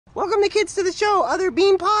Welcome the kids to the show, other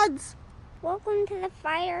bean pods. Welcome to the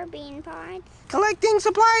Fire Bean Pods. Collecting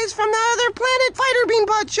supplies from the other planet Fighter Bean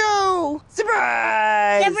Pod Show.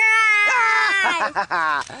 Surprise! Surprise!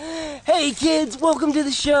 Hey kids, welcome to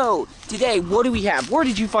the show. Today, what do we have? Where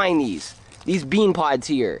did you find these? These bean pods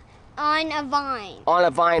here. On a vine. On a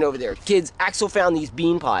vine over there. Kids, Axel found these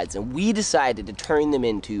bean pods and we decided to turn them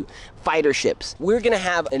into fighter ships. We're gonna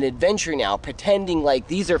have an adventure now pretending like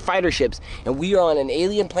these are fighter ships and we are on an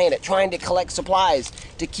alien planet trying to collect supplies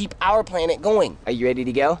to keep our planet going. Are you ready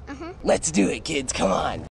to go? Uh-huh. Let's do it, kids, come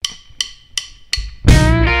on.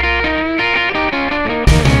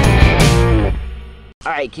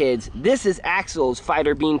 All right, kids, this is Axel's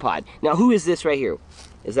fighter bean pod. Now, who is this right here?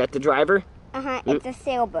 Is that the driver? Uh-huh, it's a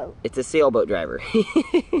sailboat. It's a sailboat driver.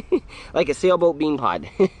 Like a sailboat bean pod.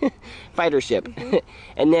 Fighter ship. Mm-hmm.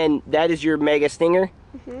 And then that is your mega stinger?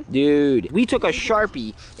 Mm-hmm. Dude, we took a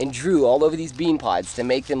Sharpie and drew all over these bean pods to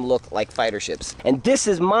make them look like fighter ships. And this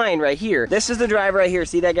is mine right here. This is the driver right here.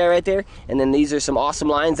 See that guy right there? And then these are some awesome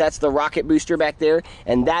lines. That's the rocket booster back there.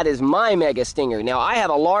 And that is my mega stinger. Now I have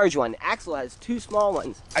a large one. Axel has two small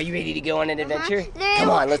ones. Are you ready to go on an adventure? Come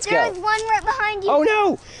on, let's go. There's one right behind you. Oh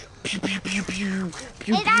no! Pew, pew, pew, pew,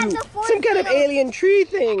 pew, It has pew. a force Some kind of field. alien tree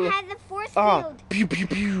thing. It has a force Oh, field. pew, pew,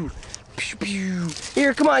 pew, pew, pew.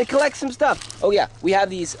 Here, come on, collect some stuff. Oh yeah, we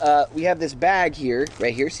have these. We have this bag here,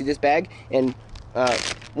 right here. See this bag? And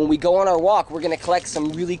when we go on our walk, we're gonna collect some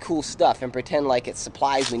really cool stuff and pretend like it's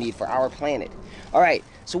supplies we need for our planet. All right.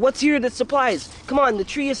 So what's here? That's supplies. Come on, the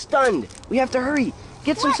tree is stunned. We have to hurry.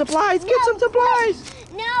 Get some supplies. Get some supplies.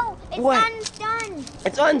 No, it's What? unstunned.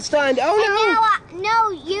 It's unstunned. Oh no. No,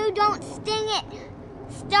 you don't sting it.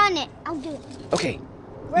 Stun it. I'll do it. Okay.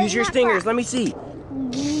 Where's Use your my stingers. crop? Let me see.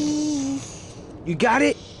 You got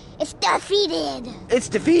it? It's defeated. It's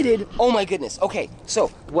defeated? Oh my goodness. Okay, so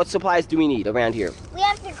what supplies do we need around here? We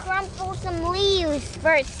have to crumple some leaves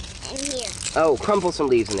first in here. Oh, crumple some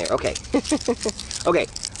leaves in there. Okay. Okay.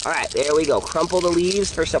 All right, there we go. Crumple the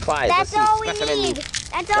leaves for supplies. That's Let's see. all we Specimen. need.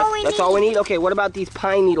 That's all we need. That's all we need? Okay, what about these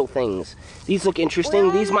pine needle things? These look interesting.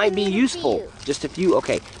 We These only might be need a useful. few. Just a few?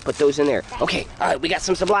 Okay, put those in there. Okay, all right, we got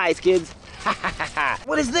some supplies, kids.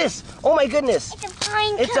 What is this? Oh my goodness. It's a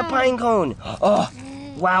pine cone. It's a pine cone. Oh,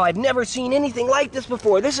 wow, I've never seen anything like this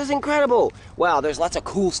before. This is incredible. Wow, there's lots of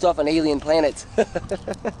cool stuff on alien planets.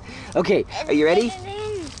 Okay, are you ready? Get it in.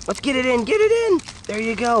 Let's get it in, get it in. There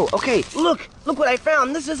you go. Okay, look what I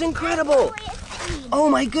found. This is incredible. Oh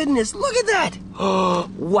my goodness, look at that. Oh,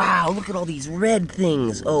 wow, look at all these red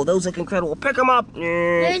things. Oh, those look incredible. Pick them up.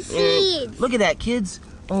 They're seeds. Look at that, kids.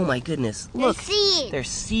 Oh my goodness, look. They're seeds. They're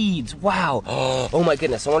seeds, wow. Oh my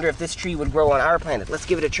goodness, I wonder if this tree would grow on our planet. Let's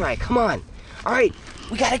give it a try, come on. All right,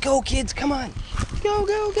 we gotta go, kids, come on. Go,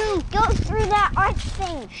 go, go. Go through that arch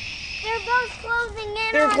thing. They're both closing in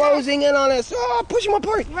They're on closing in on us. Oh, push them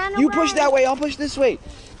apart. Run You push away. that way, I'll push this way.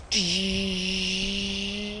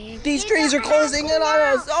 These trees are don't closing have in to on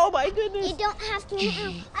now. us. Oh my us. goodness. You don't have to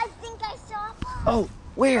now. I think I saw. Oh,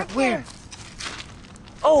 where?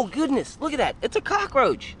 Oh goodness, look at that. It's a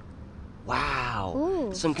cockroach. Wow.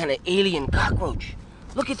 Ooh. Some kind of alien cockroach.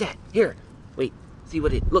 Look at that. Here, wait, see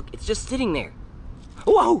what it, look, it's just sitting there.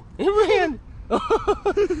 Whoa, it ran.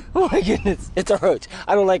 Oh my goodness, it's a roach.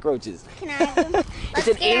 I don't like roaches. Can I have them? It's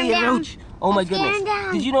an alien roach. Oh my Let's get 'em goodness.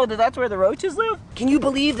 down. Did you know that that's where the roaches live? Can you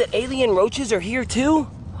believe that alien roaches are here too?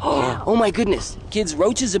 Oh my goodness. Kids,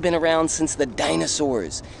 roaches have been around since the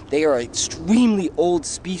dinosaurs. They are an extremely old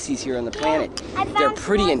species here on the planet. I found They're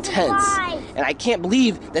pretty some intense. supplies. And I can't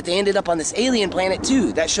believe that they ended up on this alien planet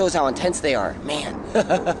too. That shows how intense they are. Man.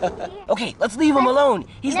 Okay, let's leave him alone.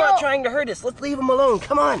 He's not No. trying to hurt us. Let's leave him alone.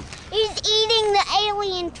 Come on. He's eating the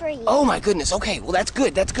alien tree. Oh my goodness. Okay, well that's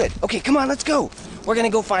good. That's good. Okay, come on, let's go. We're gonna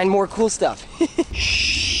go find more cool stuff.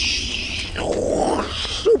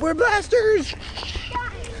 Super blasters!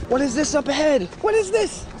 What is this up ahead? What is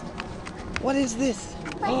this? What is this?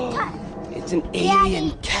 It's an alien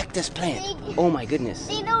Daddy. cactus plant. Oh my goodness.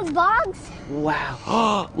 See those bugs? Wow.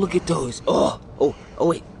 Oh, look at those. Oh,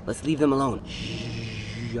 wait. Let's leave them alone.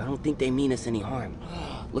 I don't think they mean us any harm.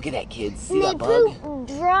 Look at that, kids. See And they that bug? poop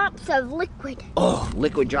drops of liquid. Oh,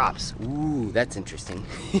 liquid drops. Ooh, that's interesting.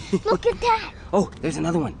 Look at that. Oh, there's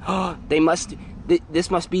another one. Oh,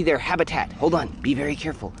 this must be their habitat. Hold on, be very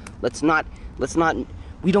careful. Let's not,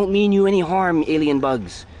 we don't mean you any harm, alien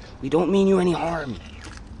bugs. We don't mean you any harm.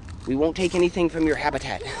 We won't take anything from your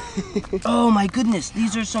habitat. Oh my goodness,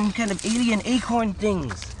 these are some kind of alien acorn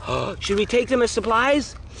things. Should we take them as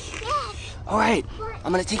supplies? Yes. All right,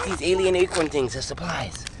 I'm gonna take these alien acorn things as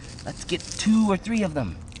supplies. Let's get 2 or 3 of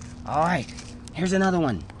them. All right, here's another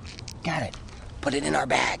one. Got it. Put it in our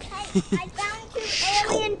bag. I found 2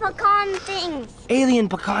 alien pecan things. Alien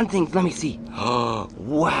pecan things. Let me see. Oh,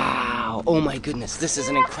 wow. Oh my goodness. This is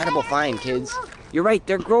an incredible find, kids. You're right.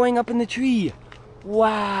 They're growing up in the tree.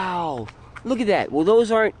 Wow. Look at that. Well, those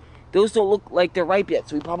don't look like they're ripe yet,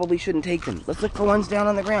 so we probably shouldn't take them. Let's look for ones down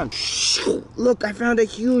on the ground. Look, I found a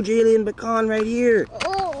huge alien pecan right here.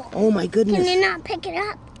 Oh my goodness. Can you not pick it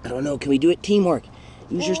up? I don't know. Can we do it? Teamwork.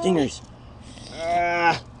 Use your stingers.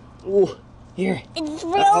 Ooh, here. It's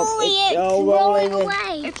rolling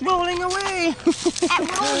away. It's rolling away.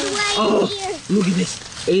 It rolled away here. Look at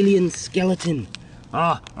this alien skeleton.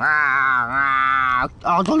 Oh,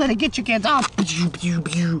 don't let it get you, kids. Oh,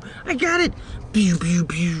 I got it.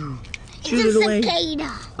 Shoot It's it a away.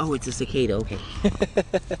 cicada. Oh, it's a cicada. Okay.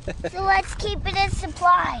 So let's keep it as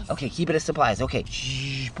supplies. Okay, keep it as supplies. Okay.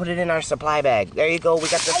 Put it in our supply bag. There you go. We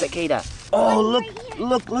got the cicada. Oh,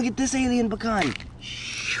 look at this alien pecan.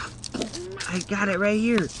 I got it right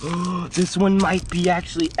here. Oh, this one might be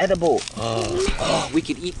actually edible. Oh, we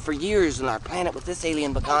could eat for years on our planet with this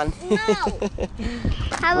alien pecan. No.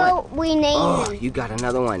 How about we name them? You got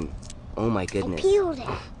another one. Oh my goodness. I peeled it.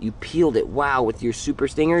 You peeled it. Wow, with your super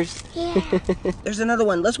stingers? Yeah. There's another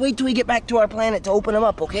one. Let's wait till we get back to our planet to open them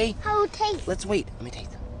up, okay? How taste? Let's wait. Let me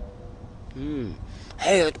taste them.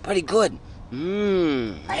 Hey, it's pretty good.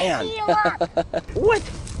 Man. Peel up. What?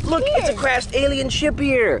 Look, it's a crashed alien ship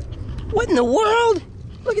here. What in the world?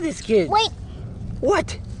 Look at this kid. Wait.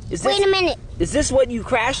 What? Is this? Wait a minute. Is this what you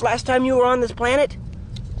crashed last time you were on this planet?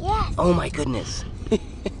 Yes. Oh my goodness.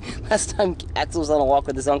 Last time Axel was on a walk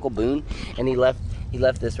with his Uncle Boone, and he left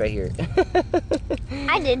this right here.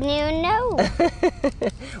 I didn't even know.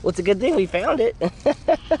 Well, it's a good thing we found it.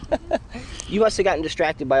 You must have gotten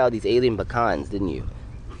distracted by all these alien pecans, didn't you?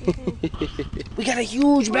 We got a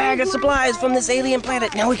huge bag of supplies from this alien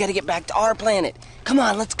planet. Now we got to get back to our planet. Come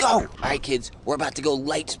on, let's go. All right, kids, we're about to go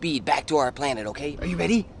light speed back to our planet, okay? Are you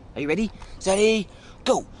ready? Are you ready? Steady,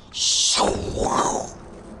 go.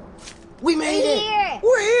 We made it.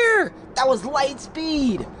 We're here. That was light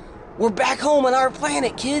speed. We're back home on our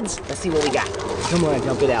planet, kids. Let's see what we got. Come on,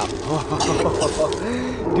 jump it out.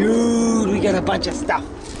 Dude, we got a bunch of stuff.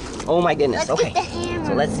 Oh my goodness. Let's Okay. get the hammer.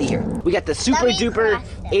 So let's see here. We got the super me duper crush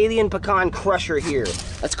them. alien pecan crusher here.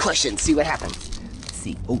 Let's crush it and see what happens. Let's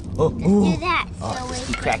see. Do that. Oh, So just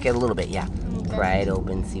keep crack it a little bit, yeah. Pry it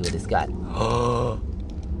open, see what it's got. Oh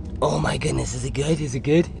my goodness, is it good? Is it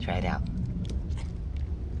good? Try it out.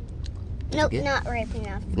 Nope, good? not ripe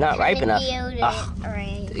enough. Not ripe Having enough. deodorant, Ugh.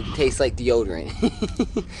 right. It tastes like deodorant.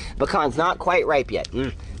 Pecan's not quite ripe yet.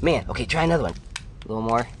 Man, okay, try another one. A little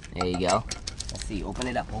more. There you go. Let's see, open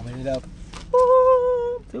it up, open it up.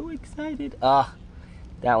 Oh, I'm so excited.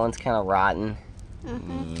 That one's kind of rotten.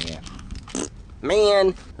 Yeah.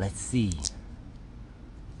 Man, let's see.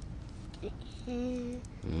 You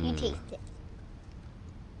taste it.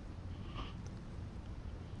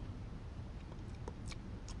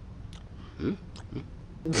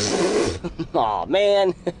 Aw,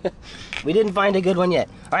 man. We didn't find a good one yet.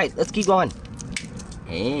 All right, let's keep going.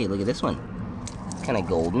 Hey, look at this one. It's kind of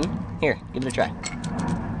golden. Here, give it a try.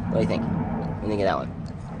 What do you think? What do you think of that one?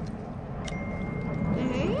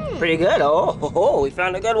 Pretty good. Oh, we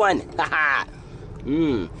found a good one. Haha.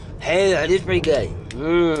 Hey, that is pretty good.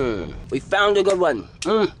 We found a good one.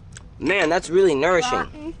 Man, that's really nourishing.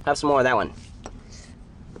 Rotten. Have some more of that one.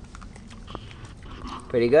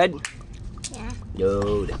 Pretty good? Yeah.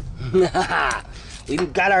 Dude. We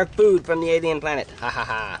got our food from the alien planet. Ha ha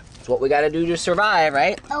ha. It's what we gotta do to survive,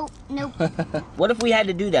 right? Oh, nope. What if we had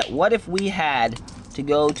to do that? What if we had to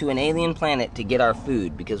go to an alien planet to get our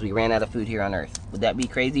food because we ran out of food here on Earth? Would that be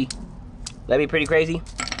crazy? Would that be pretty crazy?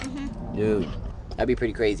 Dude, that'd be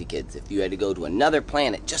pretty crazy, kids, if you had to go to another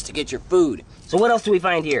planet just to get your food. So what else do we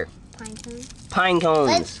find here? Pine cones. Pine cones.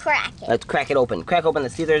 Let's crack it. Let's crack it open. Crack open,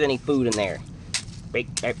 let's see if there's any food in there.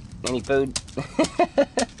 Any food?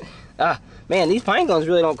 Man, these pine cones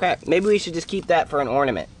really don't crack. Maybe we should just keep that for an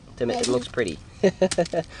ornament. To make it looks pretty.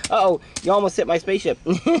 Uh-oh, you almost hit my spaceship.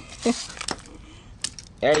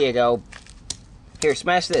 There you go. Here,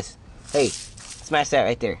 smash this. Hey, smash that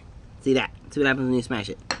right there. See that? See what happens when you smash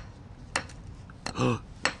it.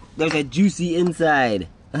 There's a juicy inside.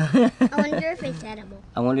 I wonder if it's edible.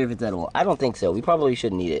 I wonder if it's edible. I don't think so. We probably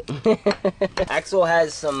shouldn't eat it. Axel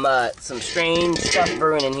has some strange stuff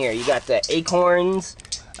brewing in here. You got the acorns.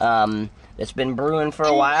 It's been brewing for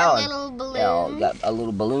a while. A little balloon. You know, got a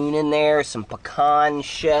little balloon in there. Some pecan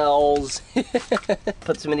shells.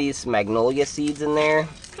 Put some of these magnolia seeds in there.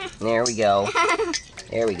 There we go.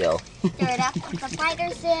 There we go. Stir it up with the fighter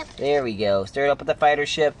ship. There we go. Stir it up with the fighter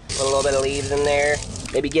ship. Put a little bit of leaves in there.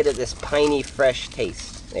 Maybe get it this piney, fresh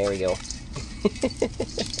taste. There we go.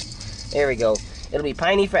 There we go. It'll be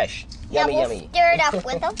piney fresh. Yummy, we'll yummy. stir it up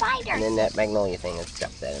with a fighter. And then that magnolia thing, let's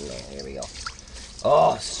drop that in there. Here we go.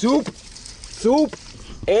 Oh, soup! Soup!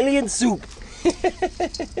 Alien soup!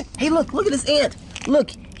 Hey, look at this ant.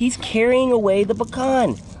 Look, he's carrying away the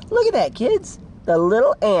pecan. Look at that, kids. The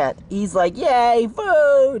little ant, he's like, yay,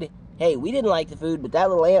 food! Hey, we didn't like the food, but that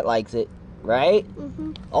little ant likes it, right?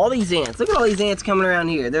 Mm-hmm. All these ants, look at all these ants coming around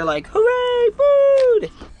here. They're like, hooray,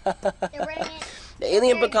 food! The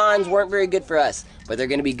alien pecans weren't very good for us, but they're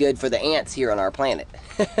gonna be good for the ants here on our planet.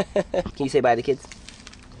 Can you say bye to kids?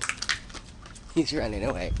 He's running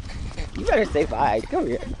away. You better say bye, come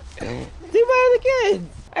here. Say bye to the kids.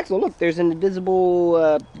 Axel, look, there's an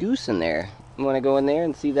invisible goose in there. You wanna go in there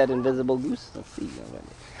and see that invisible goose? Let's see.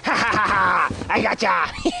 Ha ha ha ha! I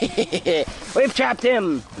gotcha! We've trapped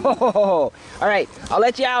him! All right, I'll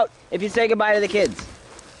let you out if you say goodbye to the kids.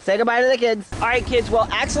 Say goodbye to the kids. All right, kids, well,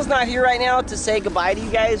 Axel's not here right now to say goodbye to you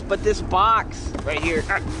guys, but this box right here,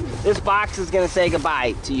 this box is gonna say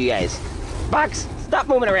goodbye to you guys. Box, stop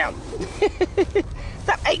moving around.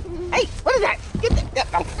 Stop, hey, what is that? Get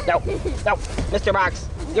that, no, Mr. Box,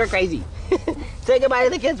 you're crazy. Say goodbye to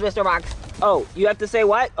the kids, Mr. Box. Oh, you have to say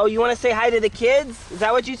what? Oh, you wanna say hi to the kids? Is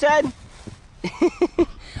that what you said?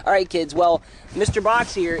 All right, kids, well, Mr.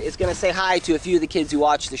 Box here is gonna say hi to a few of the kids who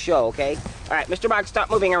watch the show, okay? All right, Mr. Box, stop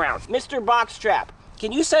moving around. Mr. Boxtrap,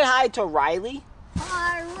 can you say hi to Riley?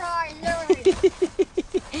 Hi, Riley.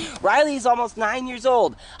 Riley's almost 9 years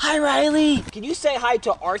old. Hi, Riley. Can you say hi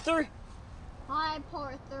to Arthur? Hi,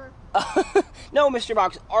 Arthur. No, Mr.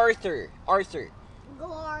 Box, Arthur. Garthur.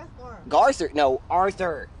 Garthur, no,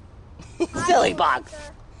 Arthur. Silly Box.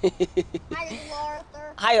 Hi,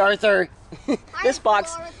 Arthur. Hi, Arthur. This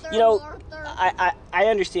box, Arthur, you know, Arthur. I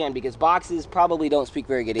understand because boxes probably don't speak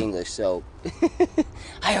very good English, so.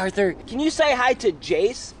 Hi, Arthur. Can you say hi to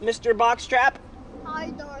Jace, Mr. Boxtrap?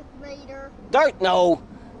 Hi, Darth Vader. No,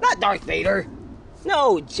 not Darth Vader.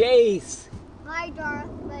 No, Jace. Hi, Darth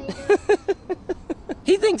Vader.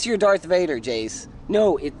 He thinks you're Darth Vader, Jace.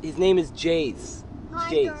 No, his name is Jace.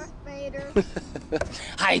 Hi, Jace. Darth Vader.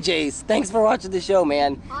 Hi, Jace. Thanks for watching the show,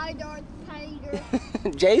 man. Hi, Darth Vader.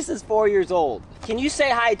 Jace is 4 years old. Can you say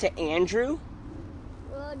hi to Andrew?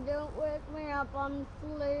 Don't wake me up, I'm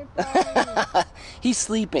sleeping. He's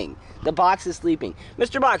sleeping. The box is sleeping.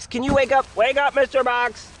 Mr. Box, can you wake up? Wake up, Mr.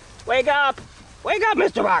 Box. Wake up. Wake up,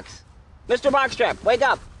 Mr. Box. Mr. Boxtrap, wake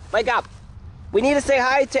up. Wake up. We need to say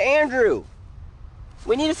hi to Andrew.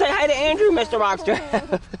 We need to say hi to Andrew, Mr.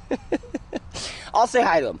 Boxtrap. I'll say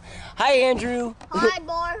hi to him. Hi, Andrew. Hi,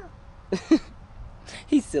 boy.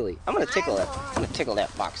 He's silly. I'm gonna tickle that. I'm gonna tickle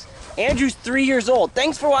that box. Andrew's 3 years old.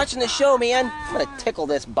 Thanks for watching the show, man. I'm gonna tickle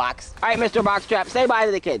this box. All right, Mr. Boxtrap, say bye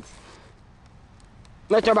to the kids.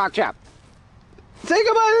 Mr. Boxtrap, say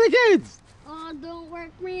goodbye to the kids. Oh, don't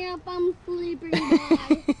wake me up, I'm sleeping,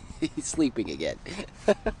 boy. He's sleeping again.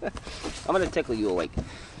 I'm gonna tickle you awake.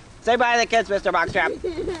 Say bye to the kids, Mr. Boxtrap.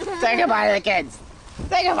 Say goodbye to the kids.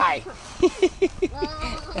 Say goodbye.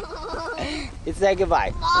 It's say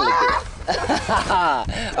goodbye.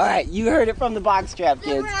 All right, you heard it from the Boxtrap,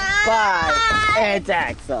 kids. Bye. It's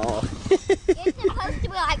Axel. You're supposed to be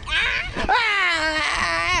like,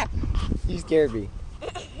 ah! You scared me.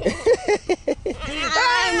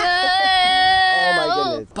 Oh my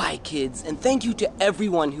goodness. Bye, kids, and thank you to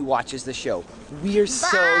everyone who watches the show. We are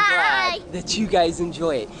so glad that you guys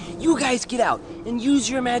enjoy it. You guys get out and use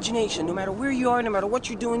your imagination, no matter where you are, no matter what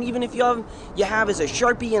you're doing, even if you have as a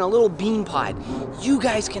Sharpie and a little bean pod. You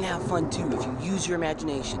guys can have fun too if you use your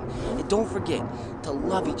imagination. And don't forget to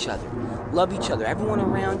love each other. Love each other. Everyone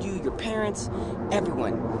around you, your parents,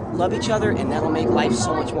 everyone. Love each other, and that'll make life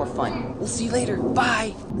so much more fun. We'll see you later.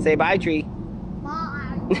 Bye. Say bye, Tree. Bye.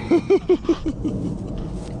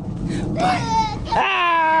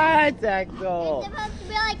 Ah, it's Axel. You're supposed to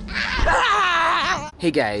be like, ah!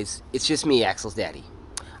 Hey guys, it's just me, Axel's daddy.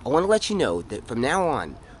 I want to let you know that from now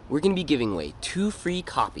on, we're going to be giving away 2 free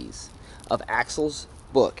copies of Axel's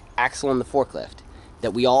book, Axel and the Forklift,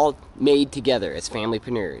 that we all made together as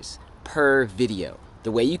familypreneurs per video.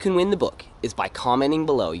 The way you can win the book is by commenting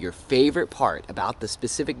below your favorite part about the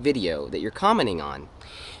specific video that you're commenting on,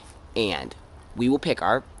 and we will pick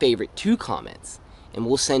our favorite 2 comments and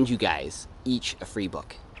we'll send you guys each a free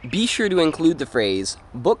book. Be sure to include the phrase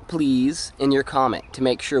 "book please" in your comment to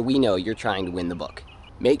make sure we know you're trying to win the book.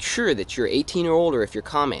 Make sure that you're 18 or older if you're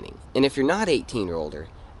commenting, and if you're not 18 or older,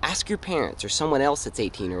 ask your parents or someone else that's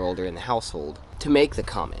 18 or older in the household to make the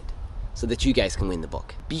comment so that you guys can win the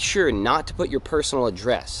book. Be sure not to put your personal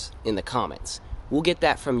address in the comments. We'll get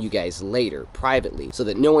that from you guys later, privately, so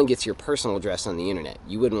that no one gets your personal address on the internet.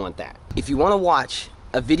 You wouldn't want that. If you want to watch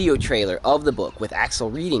a video trailer of the book with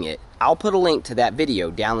Axel reading it, I'll put a link to that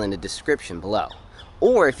video down in the description below.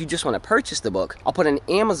 Or if you just want to purchase the book, I'll put an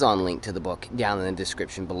Amazon link to the book down in the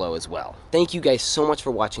description below as well. Thank you guys so much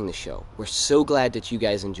for watching the show. We're so glad that you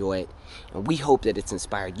guys enjoy it, and we hope that it's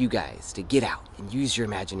inspired you guys to get out and use your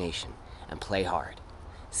imagination and play hard.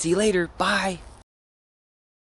 See you later. Bye.